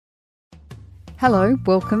Hello,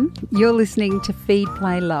 welcome. You're listening to Feed,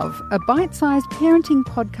 Play, Love, a bite-sized parenting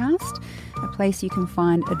podcast, a place you can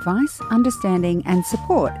find advice, understanding and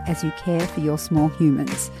support as you care for your small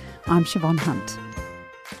humans. I'm Siobhan Hunt.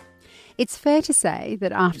 It's fair to say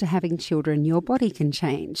that after having children, your body can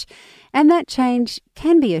change. And that change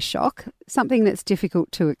can be a shock, something that's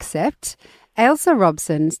difficult to accept. Ailsa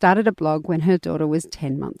Robson started a blog when her daughter was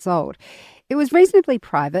 10 months old. It was reasonably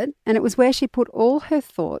private, and it was where she put all her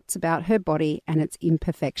thoughts about her body and its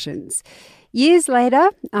imperfections. Years later,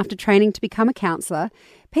 after training to become a counsellor,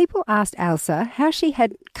 people asked Ailsa how she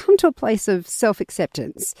had come to a place of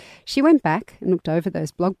self-acceptance. She went back and looked over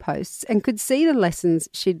those blog posts and could see the lessons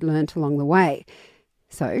she'd learnt along the way.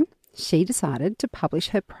 So she decided to publish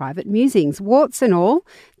her private musings, warts and all.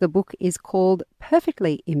 The book is called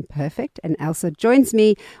Perfectly Imperfect, and Ailsa joins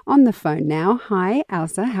me on the phone now. Hi,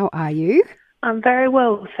 Ailsa, how are you? I'm very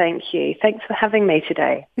well, thank you. Thanks for having me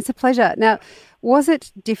today. It's a pleasure. Now, was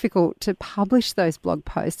it difficult to publish those blog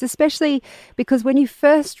posts, especially because when you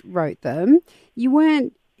first wrote them, you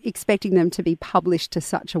weren't expecting them to be published to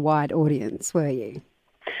such a wide audience, were you?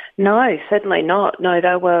 No, certainly not. No,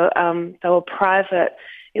 they were private.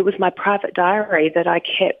 It was my private diary that I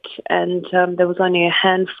kept, and there was only a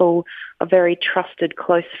handful of very trusted,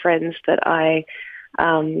 close friends that I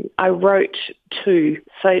wrote to.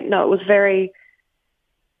 So no, it was very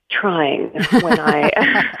trying when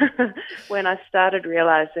when I started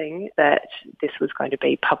realising that this was going to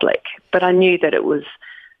be public. But I knew that it was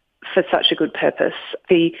for such a good purpose.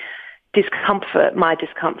 My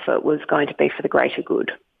discomfort was going to be for the greater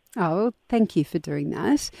good. Oh, thank you for doing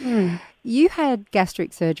that. You had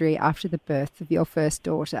gastric surgery after the birth of your first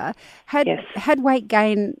daughter. Yes. Had weight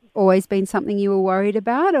gain always been something you were worried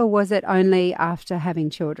about, or was it only after having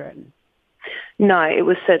children? No, it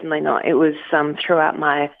was certainly not. It was throughout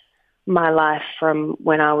my life, from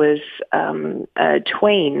when I was a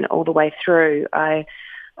tween all the way through. I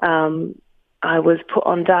was put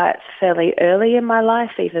on diets fairly early in my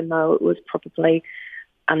life, even though it was probably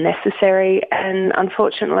unnecessary, and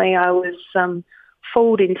unfortunately I was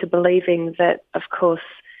fooled into believing that, of course,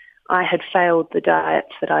 I had failed the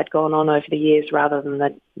diets that I'd gone on over the years rather than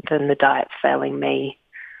the diets failing me.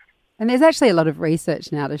 And there's actually a lot of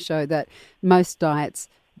research now to show that most diets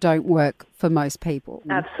don't work for most people.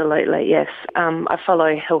 Absolutely, yes. I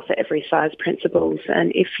follow health at every size principles,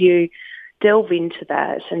 and if you delve into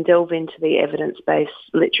that and delve into the evidence-based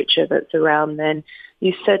literature that's around, then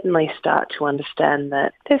you certainly start to understand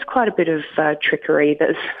that there's quite a bit of trickery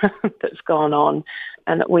that's gone on,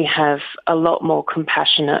 and that we have a lot more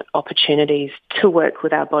compassionate opportunities to work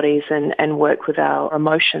with our bodies and work with our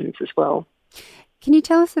emotions as well. Can you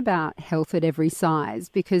tell us about health at every size?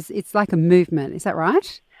 Because it's like a movement, is that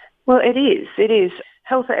right? Well, it is. It is.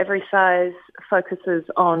 Health at every size focuses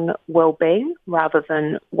on well-being rather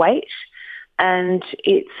than weight, and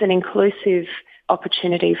it's an inclusive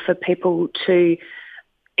opportunity for people to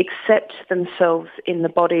accept themselves in the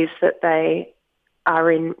bodies that they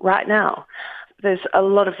are in right now. There's a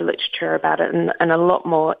lot of literature about it and a lot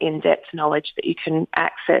more in-depth knowledge that you can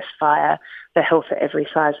access via the Health at Every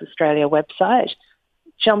Size Australia website.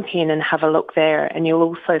 Jump in and have a look there, and you'll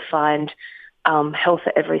also find Health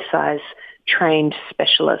at Every Size trained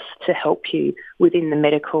specialists to help you within the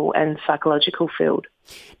medical and psychological field.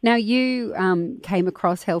 Now, you came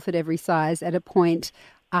across Health at Every Size at a point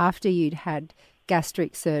after you'd had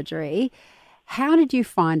gastric surgery. How did you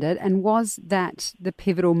find it, and was that the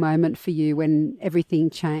pivotal moment for you when everything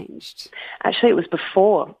changed? Actually, it was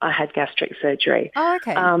before I had gastric surgery. Oh,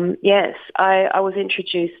 okay. Yes, I was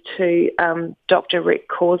introduced to Dr. Rick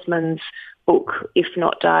Korsman's book, If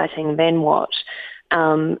Not Dieting, Then What?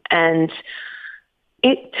 And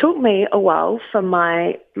it took me a while for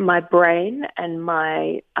my brain and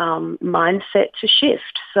my mindset to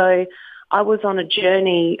shift. So I was on a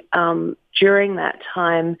journey during that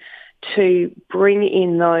time to bring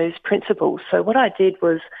in those principles. So what I did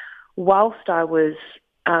was, whilst I was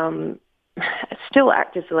still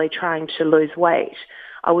actively trying to lose weight,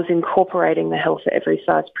 I was incorporating the Health at Every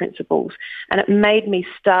Size principles, and it made me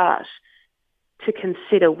start to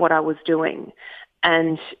consider what I was doing.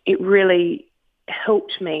 And it really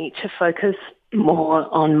helped me to focus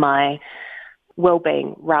more on my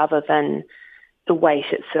well-being rather than the weight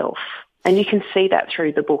itself. And you can see that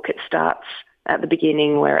through the book. It starts at the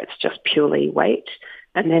beginning where it's just purely weight,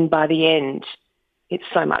 and then by the end, it's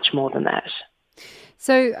so much more than that.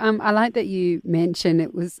 So I like that you mentioned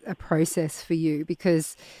it was a process for you,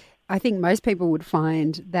 because I think most people would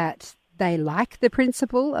find that they like the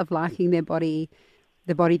principle of liking their body,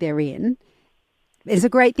 the body they're in. It's a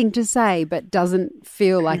great thing to say, but doesn't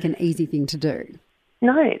feel like an easy thing to do.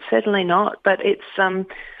 No, it's certainly not. But it's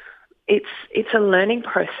a learning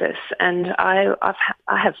process, and I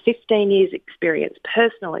have 15 years experience,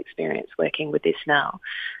 personal experience working with this now,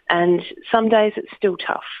 and some days it's still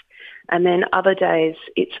tough, and then other days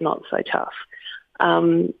it's not so tough.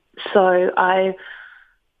 So I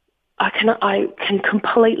can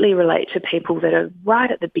completely relate to people that are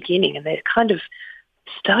right at the beginning and they're kind of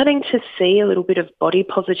starting to see a little bit of body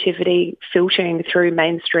positivity filtering through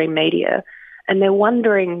mainstream media, and they're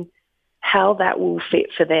wondering how that will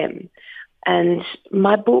fit for them. And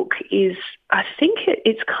my book is, I think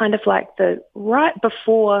it's kind of like the right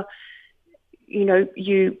before, you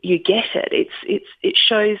get it. It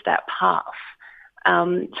shows that path.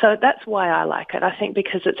 So that's why I like it. I think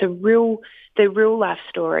because they're real life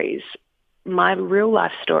stories, my real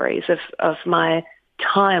life stories of my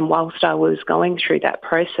time whilst I was going through that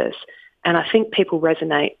process. And I think people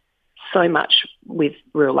resonate so much with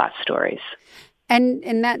real life stories. And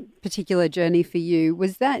in that particular journey for you,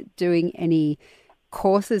 was that doing any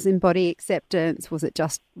courses in body acceptance? Was it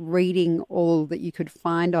just reading all that you could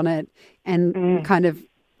find on it and kind of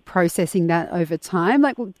processing that over time?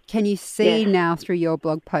 Like, can you see now through your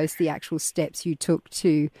blog post the actual steps you took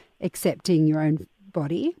to accepting your own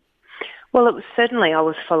body? Well, it was certainly, I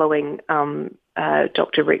was following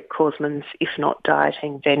Dr. Rick Korsman's If Not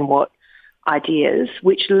Dieting, Then What ideas,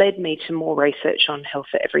 which led me to more research on health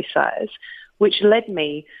at every size, which led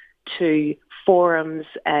me to forums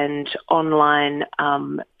and online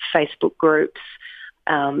Facebook groups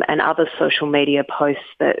and other social media posts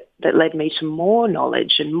that led me to more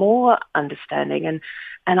knowledge and more understanding.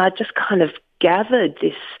 And I just kind of gathered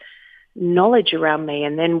this knowledge around me.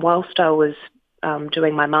 And then whilst I was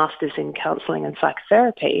doing my master's in counselling and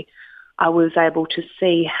psychotherapy, I was able to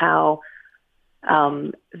see how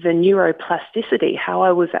the neuroplasticity, how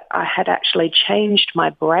I had actually changed my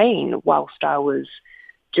brain whilst I was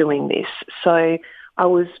doing this. So I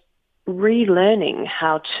was relearning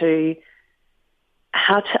how to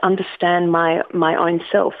understand my own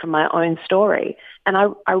self and my own story. And I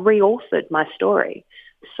reauthored my story.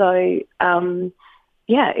 So,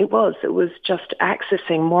 it was just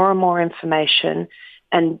accessing more and more information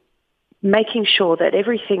and making sure that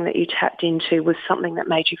everything that you tapped into was something that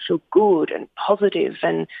made you feel good and positive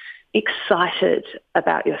and excited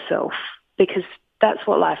about yourself, because that's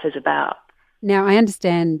what life is about. Now, I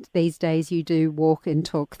understand these days you do walk and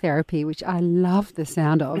talk therapy, which I love the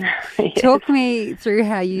sound of. Yes. Talk me through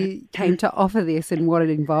how you came to offer this and what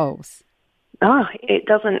it involves. Oh, it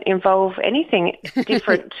doesn't involve anything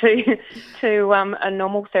different to a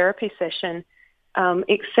normal therapy session,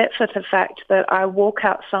 except for the fact that I walk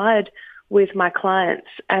outside with my clients,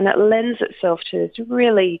 and it lends itself to this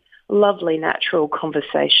really lovely natural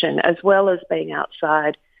conversation, as well as being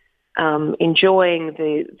outside, enjoying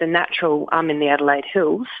the natural. I'm in the Adelaide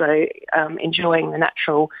Hills, so enjoying the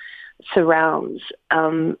natural surrounds,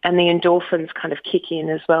 and the endorphins kind of kick in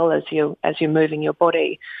as well as you're moving your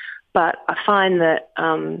body. But I find that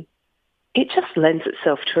it just lends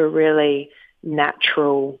itself to a really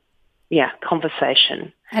natural,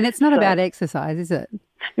 conversation. And it's not about exercise, is it?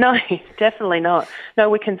 No, definitely not. No,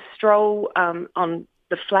 we can stroll on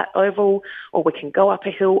the flat oval, or we can go up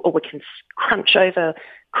a hill, or we can crunch over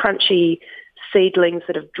crunchy seedlings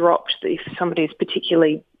that have dropped if somebody's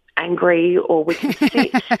particularly angry, or we can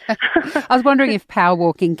sit. I was wondering if power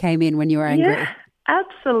walking came in when you were angry. Yeah,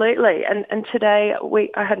 absolutely. And today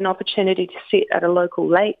I had an opportunity to sit at a local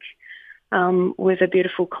lake with a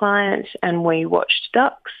beautiful client, and we watched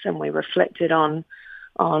ducks and we reflected on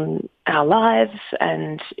our lives,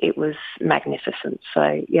 and it was magnificent.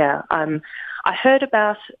 So I heard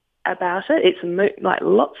about it. It's like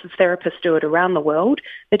lots of therapists do it around the world.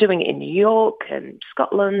 They're doing it in New York and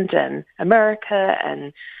Scotland and America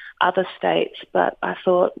and other states. But I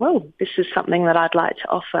thought, well, this is something that I'd like to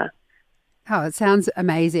offer. Oh, it sounds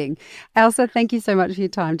amazing. Elsa, thank you so much for your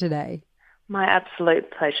time today. My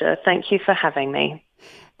absolute pleasure. Thank you for having me.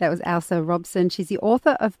 That was Elsa Robson. She's the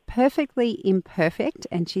author of Perfectly Imperfect,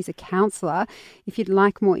 and she's a counsellor. If you'd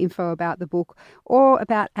like more info about the book or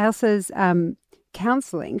about Elsa's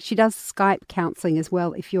counselling, she does Skype counselling as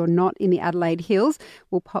well. If you're not in the Adelaide Hills,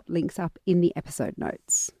 we'll pop links up in the episode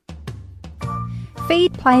notes.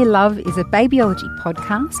 Feed, Play, Love is a babyology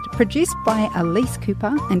podcast produced by Elise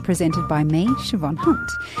Cooper and presented by me, Siobhan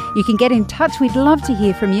Hunt. You can get in touch. We'd love to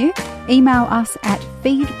hear from you. Email us at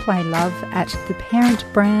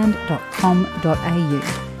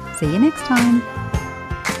feedplaylove@theparentbrand.com.au. See you next time.